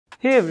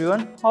Hey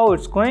everyone, how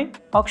it's going?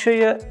 Akshay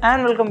here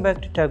and welcome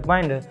back to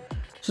TechBinder.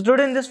 So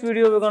today in this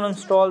video we're going to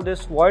install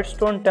this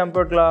Whitestone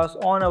tempered glass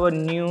on our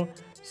new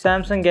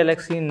Samsung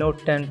Galaxy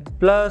Note 10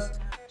 Plus.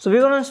 So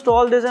we're going to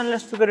install this and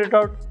let's figure it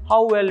out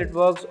how well it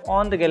works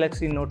on the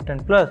Galaxy Note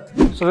 10 Plus.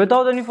 So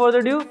without any further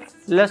ado,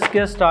 let's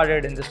get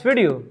started in this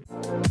video.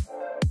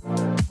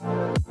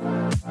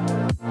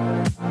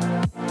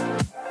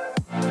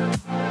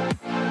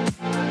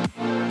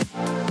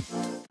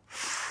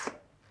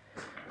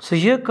 So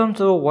here comes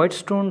our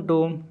Whitestone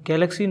Dome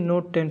Galaxy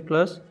Note 10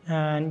 Plus,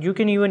 and you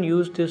can even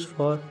use this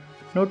for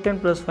Note 10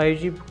 Plus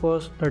 5G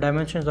because the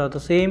dimensions are the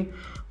same.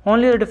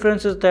 Only the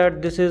difference is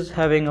that this is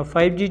having a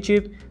 5G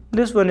chip,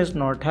 this one is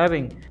not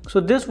having. So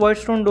this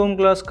Whitestone Dome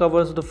glass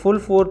covers the full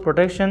 4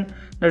 protection,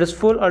 that is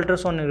full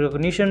ultrasonic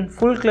recognition,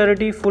 full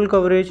clarity, full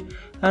coverage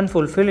and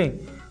full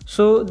filling.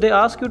 So they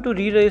ask you to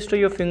re-register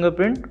your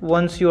fingerprint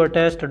once you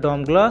attach the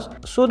dome glass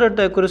so that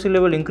the accuracy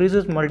level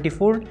increases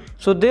multifold.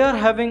 So they are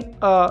having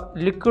a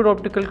liquid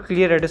optical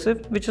clear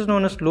adhesive which is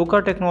known as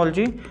LOCA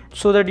technology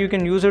so that you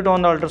can use it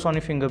on the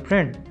ultrasonic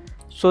fingerprint.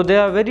 So they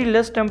are very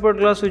less tempered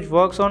glass which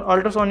works on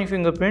ultrasonic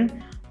fingerprint,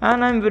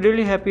 and I'm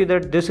really happy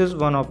that this is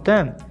one of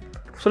them.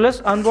 So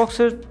let's unbox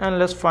it and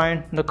let's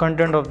find the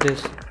content of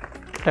this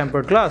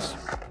tempered glass.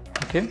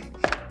 Okay.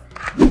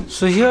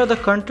 So here are the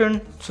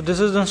content. So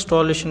this is the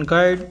installation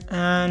guide,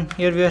 and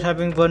here we are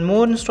having one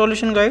more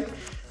installation guide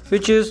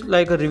which is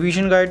like a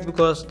revision guide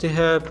because they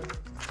have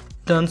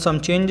done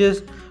some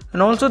changes.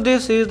 And also they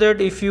say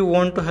that if you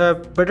want to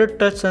have better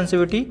touch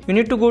sensitivity, you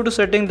need to go to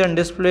settings then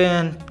display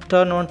and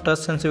turn on touch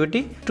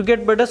sensitivity to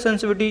get better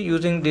sensitivity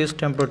using this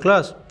tempered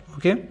glass.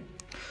 Okay.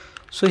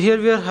 So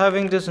here we are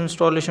having this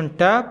installation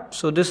tab.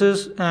 So this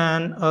is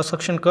a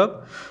suction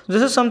cup.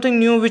 This is something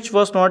new which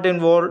was not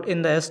involved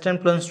in the S10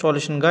 Plus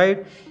installation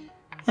guide,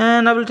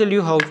 and I will tell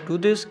you how to do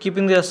this.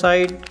 Keeping this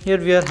aside, here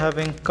we are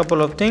having a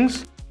couple of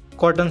things: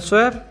 cotton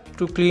swab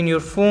to clean your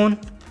phone,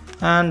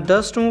 and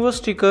dust remover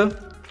sticker,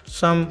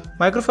 some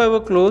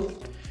microfiber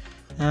cloth,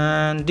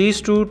 and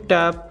these two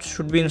tabs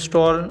should be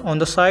installed on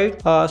the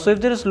side. So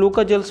if there is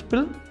LOCA gel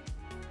spill,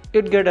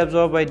 it get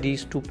absorbed by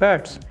these two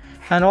pads.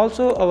 And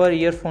also our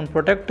earphone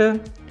protector,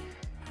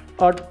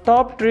 a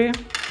top tray,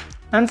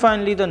 and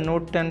finally the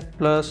Note 10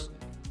 Plus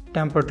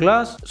tempered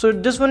glass. So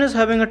this one is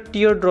having a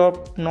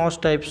teardrop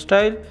notch type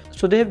style.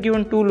 So they have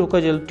given two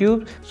LOCA gel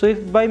tubes. So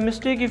if by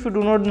mistake if you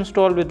do not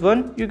install with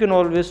one, you can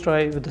always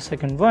try with the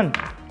second one.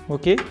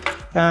 Okay.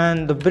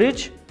 And the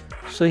bridge.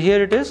 So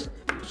here it is.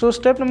 So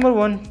step number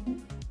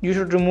 1, you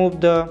should remove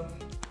the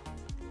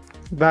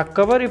back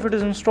cover if it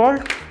is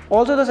installed.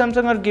 Also the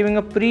Samsung are giving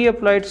a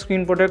pre-applied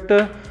screen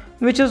protector,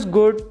 which is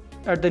good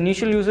at the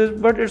initial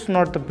usage, but it's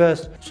not the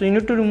best. So you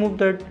need to remove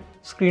that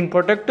screen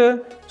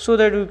protector so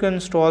that you can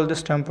install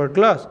this tempered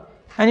glass.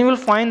 And you will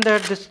find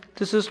that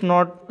this is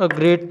not a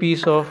great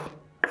piece of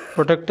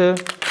protector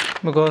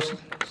because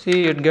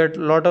see, it get a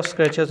lot of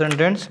scratches and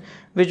dents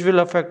which will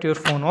affect your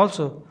phone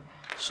also.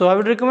 So I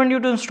would recommend you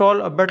to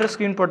install a better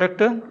screen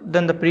protector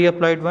than the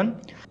pre-applied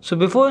one. So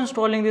before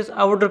installing this,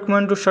 I would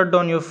recommend to shut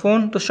down your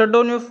phone. To shut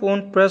down your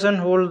phone, press and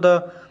hold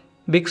the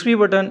Bixby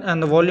button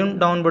and the volume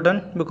down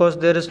button because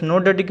there is no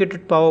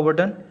dedicated power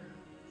button,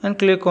 and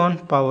click on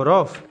power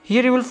off.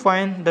 Here you will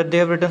find that they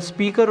have written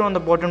speaker on the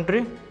bottom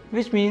tray,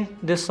 which means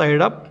this side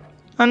up.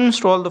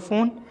 Uninstall the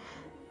phone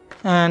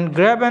and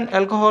grab an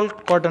alcohol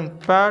cotton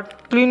pad.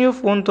 Clean your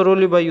phone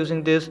thoroughly by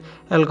using this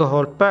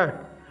alcohol pad.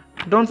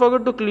 Don't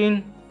forget to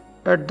clean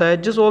at the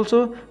edges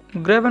also.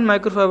 Grab a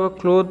microfiber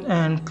cloth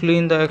and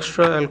clean the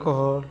extra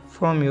alcohol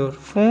from your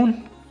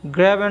phone.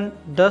 Grab a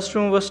dust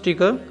remover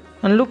sticker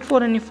and look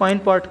for any fine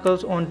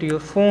particles onto your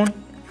phone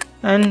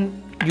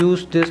and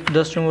use this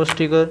dust remover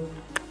sticker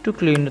to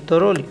clean it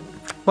thoroughly.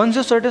 Once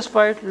you're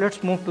satisfied,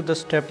 let's move to the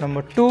step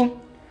number 2.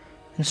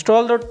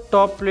 Install the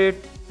top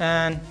plate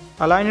and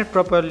align it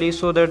properly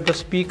so that the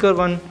speaker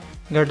one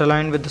get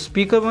aligned with the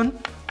speaker one.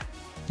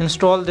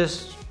 Install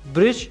this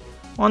bridge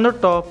on the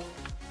top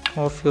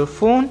of your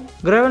phone.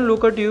 Grab a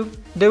LOCA tube.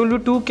 There will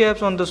be two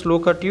caps on this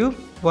LOCA tube.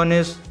 One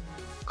is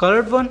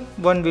colored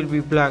one will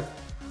be black.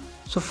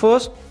 So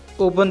first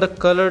open the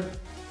colored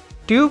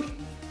tube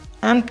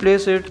and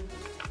place it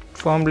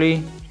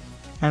firmly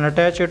and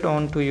attach it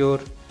onto your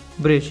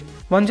bridge.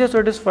 Once you're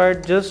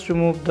satisfied, just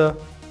remove the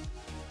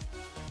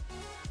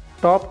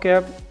top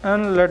cap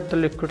and let the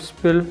liquid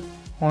spill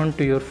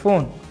onto your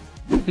phone.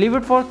 Leave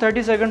it for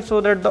 30 seconds so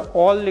that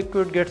all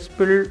liquid gets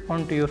spilled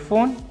onto your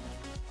phone.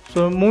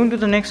 So moving to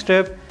the next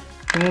step,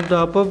 remove the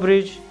upper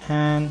bridge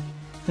and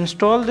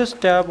install this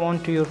tab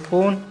onto your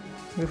phone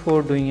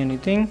before doing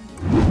anything.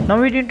 Now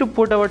we need to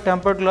put our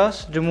tempered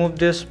glass. Remove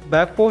this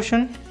back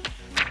portion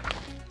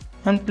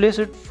and place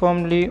it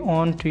firmly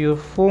onto your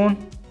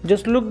phone.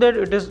 Just look that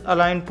it is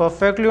aligned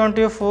perfectly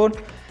onto your phone.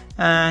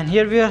 And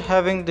here we are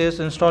having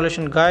this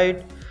installation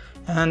guide,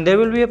 and there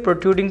will be a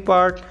protruding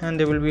part and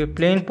there will be a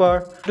plain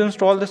part. To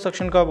install the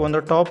suction cup on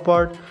the top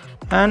part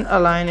and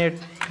align it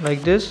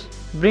like this.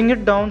 Bring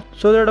it down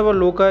so that our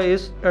LOCA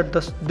is at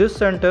this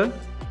center,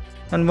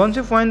 and once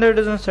you find that it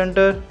is in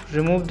center,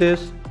 remove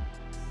this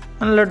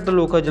and let the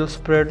Loca gel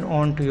spread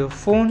onto your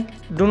phone.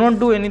 Do not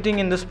do anything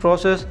in this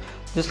process,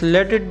 just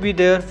let it be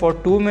there for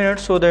 2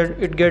 minutes so that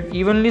it get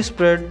evenly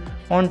spread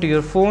onto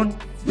your phone.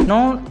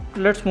 Now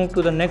let's move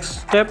to the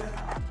next step.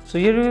 So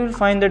here you will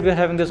find that we are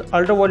having this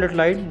ultraviolet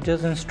light.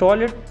 Just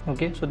install it.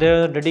 Okay, so there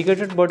is a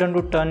dedicated button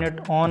to turn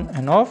it on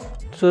and off.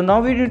 So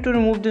now we need to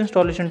remove the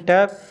installation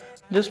tab.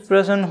 Just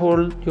press and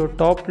hold your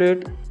top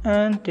plate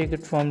and take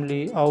it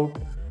firmly out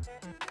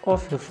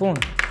of your phone.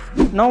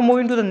 Now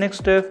moving to the next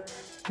step,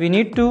 we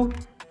need to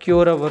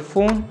cure our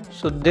phone.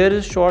 So there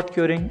is short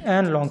curing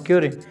and long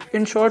curing.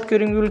 In short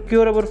curing, we will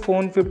cure our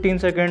phone 15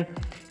 seconds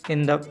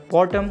in the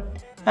bottom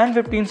and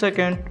 15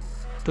 seconds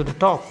to the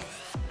top.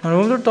 Now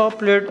remove the top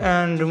plate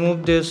and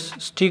remove this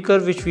sticker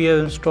which we have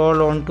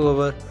installed onto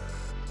our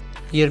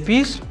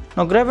earpiece.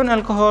 Now grab an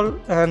alcohol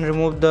and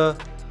remove the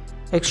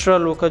extra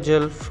Loca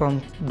gel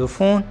from the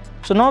phone.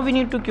 So now we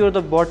need to cure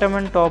the bottom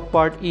and top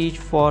part each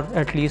for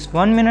at least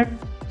 1 minute.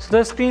 So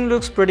the screen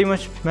looks pretty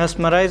much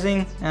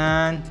mesmerizing,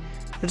 and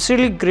it's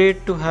really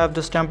great to have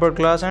this tempered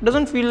glass, and it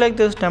doesn't feel like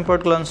there's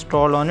tempered glass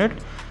installed on it.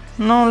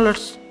 Now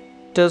let's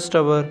test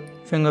our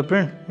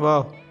fingerprint.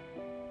 Wow,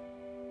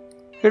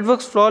 it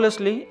works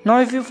flawlessly. Now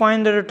if you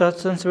find that the touch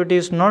sensitivity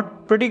is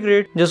not pretty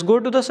great, just go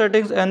to the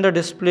settings and the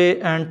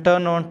display and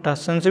turn on touch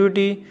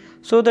sensitivity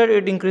so that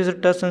it increases the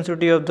touch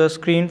sensitivity of the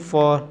screen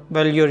for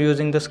while you're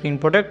using the screen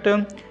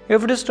protector.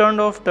 If it is turned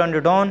off, turn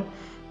it on.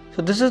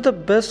 So this is the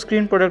best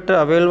screen protector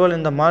available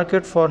in the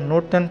market for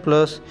Note 10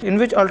 Plus, in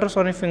which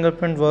ultrasonic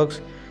fingerprint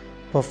works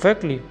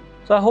perfectly.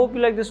 So I hope you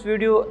like this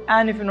video,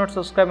 and if you're not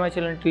subscribed my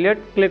channel yet,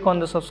 click on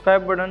the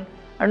subscribe button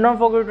and don't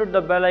forget to hit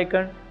the bell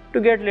icon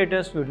to get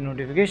latest video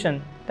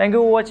notification. Thank you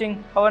for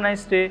watching, have a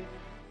nice day,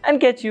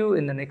 and catch you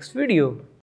in the next video.